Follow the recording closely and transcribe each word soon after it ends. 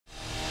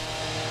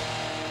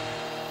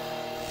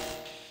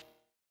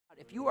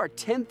If you are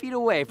 10 feet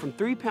away from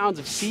 3 pounds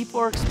of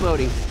seafloor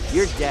exploding,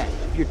 you're dead.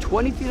 If you're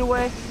 20 feet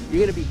away,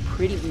 you're gonna be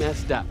pretty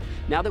messed up.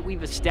 Now that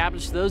we've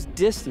established those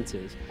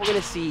distances, we're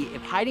gonna see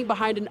if hiding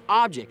behind an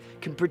object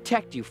can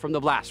protect you from the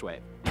blast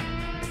wave.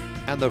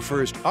 And the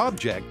first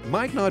object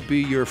might not be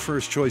your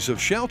first choice of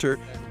shelter,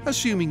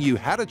 assuming you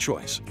had a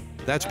choice.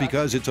 That's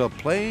because it's a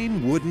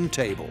plain wooden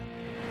table.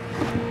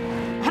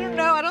 I don't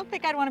know, I don't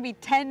think I'd want to be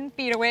 10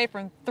 feet away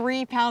from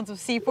 3 pounds of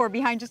C4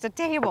 behind just a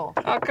table.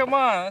 Oh, come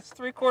on, that's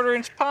 3/4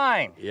 inch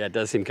pine. Yeah, it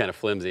does seem kind of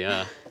flimsy,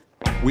 huh?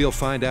 We'll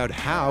find out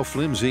how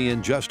flimsy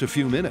in just a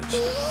few minutes.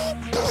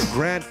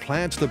 Grant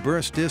plants the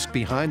burst disc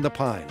behind the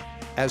pine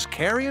as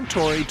Kari and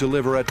Tori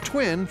deliver a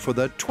twin for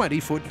the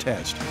 20-foot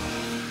test.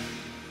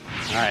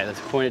 All right, let's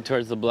point it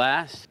towards the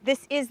blast.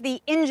 This is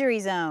the injury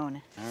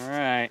zone. All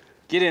right,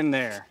 get in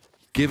there.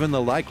 Given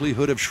the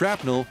likelihood of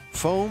shrapnel,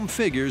 foam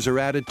figures are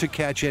added to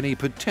catch any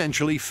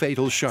potentially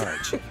fatal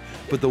shards.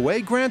 But the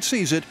way Grant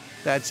sees it,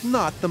 that's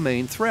not the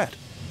main threat.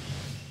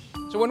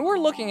 So when we're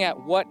looking at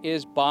what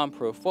is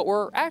bomb-proof, what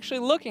we're actually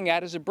looking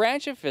at is a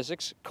branch of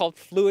physics called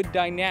fluid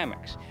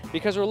dynamics,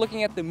 because we're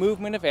looking at the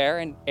movement of air,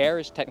 and air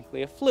is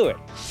technically a fluid.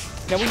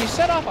 Now, when you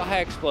set off a high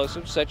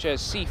explosive, such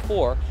as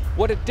C4,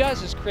 what it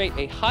does is create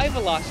a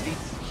high-velocity,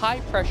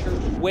 high-pressure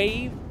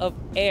wave of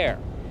air.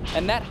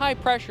 And that high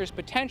pressure is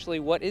potentially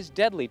what is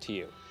deadly to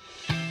you.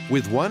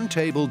 With one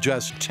table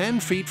just 10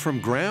 feet from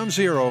ground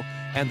zero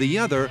and the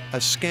other a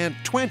scant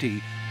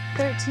 20,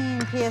 13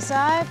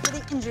 PSI for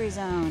the injury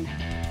zone.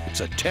 it's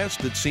a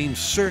test that seems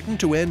certain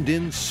to end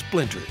in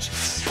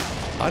splinters.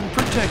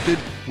 Unprotected,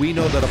 we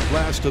know that a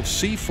blast of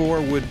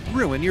C4 would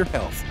ruin your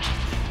health.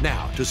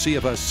 Now, to see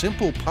if a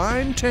simple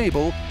pine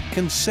table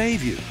can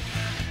save you.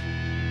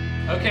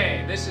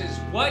 Okay, this is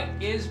what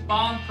is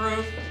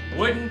bomb-proof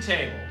wooden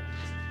table.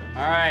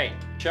 All right,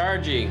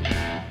 charging.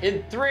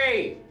 In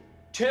 3,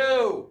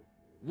 2,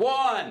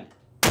 1.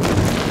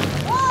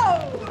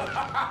 Whoa!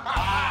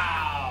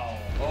 Wow!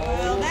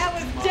 Well, that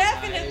was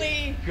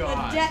definitely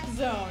the death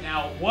zone.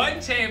 Now, one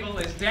table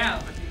is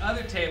down, but the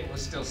other table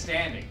is still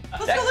standing.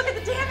 Let's go look at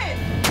the damage.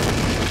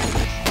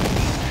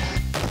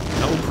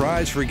 No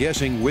prize for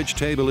guessing which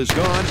table is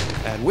gone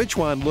and which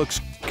one looks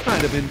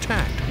kind of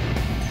intact.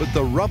 But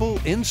the rubble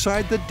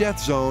inside the death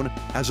zone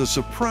has a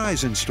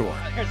surprise in store.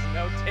 There's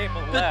no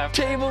table The left.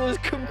 table is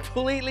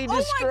completely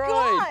destroyed.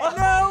 Oh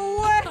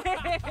my God!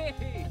 No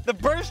way! The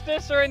burst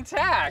discs are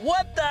intact.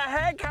 What the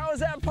heck? How is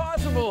that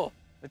possible?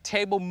 The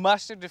table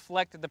must have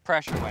deflected the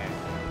pressure wave.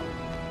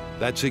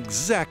 That's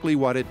exactly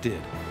what it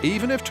did,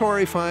 even if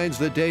Tori finds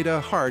the data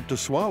hard to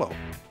swallow.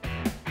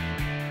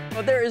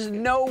 Well, there is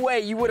no way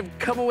you would have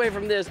come away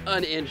from this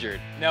uninjured.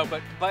 No,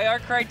 but by our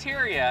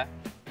criteria,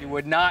 you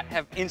would not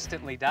have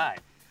instantly died.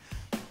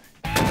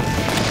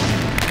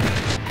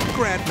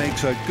 Grant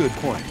makes a good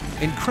point.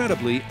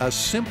 Incredibly, a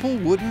simple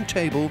wooden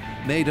table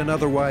made an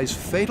otherwise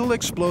fatal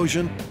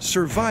explosion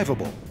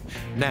survivable.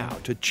 Now,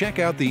 to check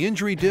out the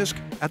injury disc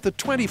at the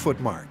 20-foot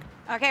mark.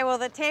 Okay, well,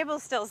 the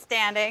table's still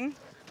standing.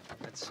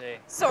 Let's see.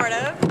 Sort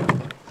of.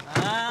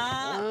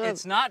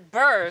 It's not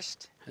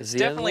burst. It's The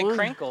other definitely one?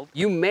 crinkled.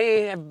 You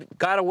may have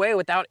got away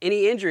without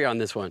any injury on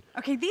this one.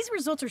 Okay, these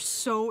results are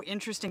so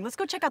interesting. Let's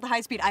go check out the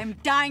high speed. I'm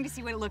dying to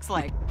see what it looks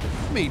like.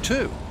 Me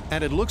too.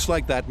 And it looks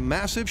like that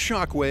massive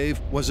shockwave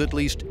was at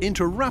least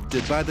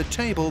interrupted by the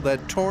table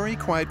that Tori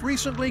quite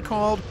recently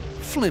called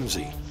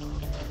flimsy.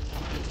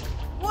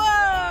 Whoa!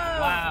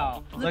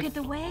 Wow. Look at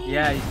the wave.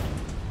 Yeah.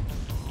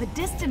 The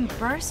disc didn't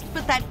burst,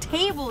 but that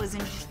table is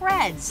in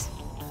shreds.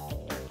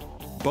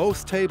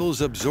 Both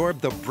tables absorbed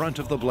the brunt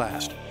of the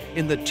blast.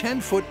 In the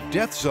 10-foot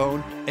death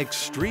zone,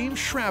 extreme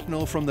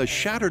shrapnel from the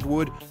shattered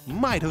wood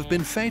might have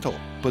been fatal,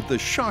 but the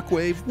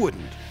shockwave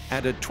wouldn't.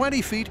 And at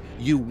 20 feet,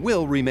 you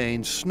will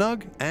remain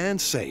snug and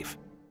safe.